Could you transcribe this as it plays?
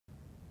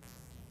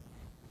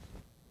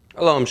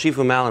Hello, I'm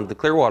Shifu Mallon at the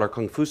Clearwater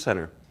Kung Fu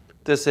Center.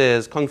 This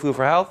is Kung Fu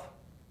for Health.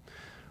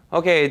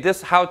 Okay,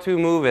 this how-to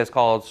move is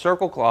called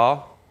circle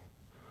claw,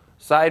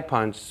 side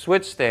punch,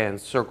 switch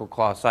stance, circle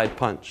claw, side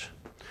punch.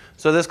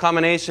 So this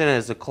combination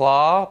is a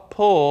claw,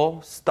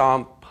 pull,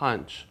 stomp,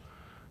 punch.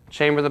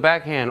 Chamber the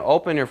backhand,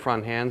 open your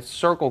front hand,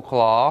 circle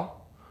claw,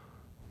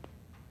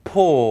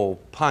 pull,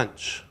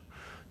 punch.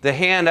 The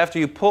hand after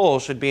you pull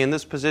should be in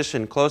this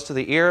position, close to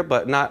the ear,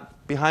 but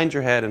not behind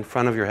your head, in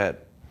front of your head.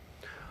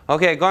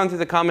 Okay, going through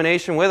the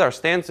combination with our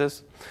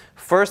stances.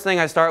 First thing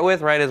I start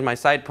with, right, is my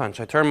side punch.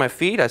 I turn my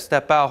feet, I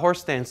step out, horse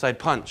stance, side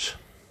punch.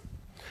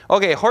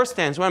 Okay, horse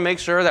stance, we want to make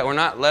sure that we're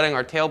not letting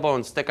our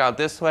tailbone stick out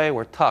this way,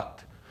 we're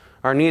tucked.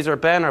 Our knees are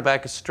bent, our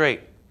back is straight.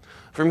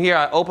 From here,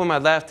 I open my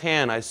left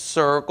hand, I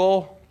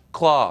circle,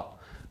 claw.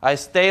 I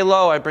stay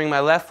low, I bring my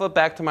left foot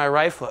back to my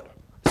right foot.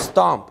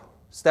 Stomp,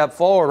 step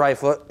forward, right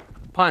foot,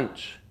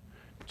 punch.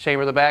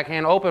 Chamber the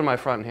backhand, open my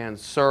front hand,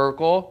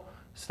 circle,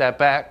 step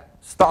back,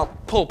 stomp,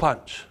 pull,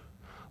 punch.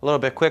 A little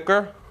bit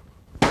quicker.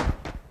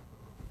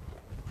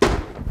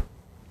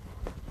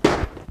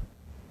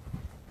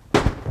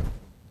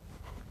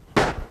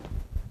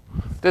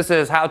 This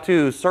is how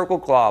to circle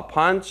claw,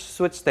 punch,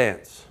 switch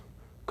stance.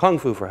 Kung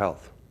Fu for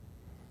Health.